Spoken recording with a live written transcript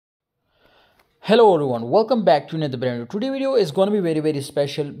Hello everyone, welcome back to another brand new. Today video is going to be very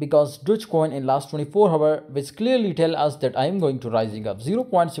special because Dogecoin in last 24 hours which clearly tell us that I am going to rising up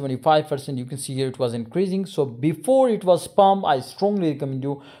 0.75%. You can see here it was increasing. So before it was pump, I strongly recommend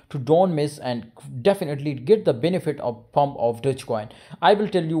you to don't miss and definitely get the benefit of pump of Dogecoin. I will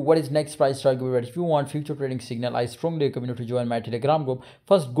tell you what is next price target. But if you want future trading signal, I strongly recommend you to join my Telegram group.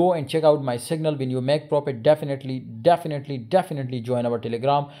 First go and check out my signal. When you make profit, definitely join our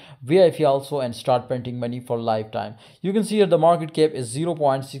Telegram VIP also and start printing money for lifetime. You can see here the market cap is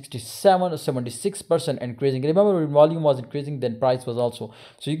 0.6776% increasing. Remember, when volume was increasing, then price was also.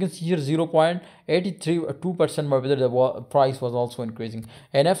 So you can see here 0.832% more, whether the price was also increasing.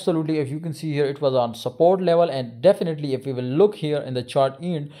 And absolutely, if you can see here, it was on support level, and definitely if we will look here in the chart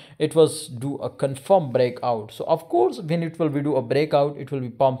end, it was do a confirm breakout. So of course, when it will be do a breakout, it will be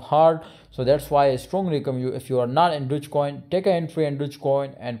pump hard. So that's why I strongly recommend you, if you are not in Dogecoin, take an entry in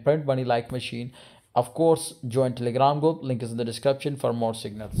Dogecoin and print money like machine. Of course, join Telegram group, link is in the description for more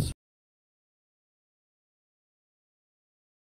signals.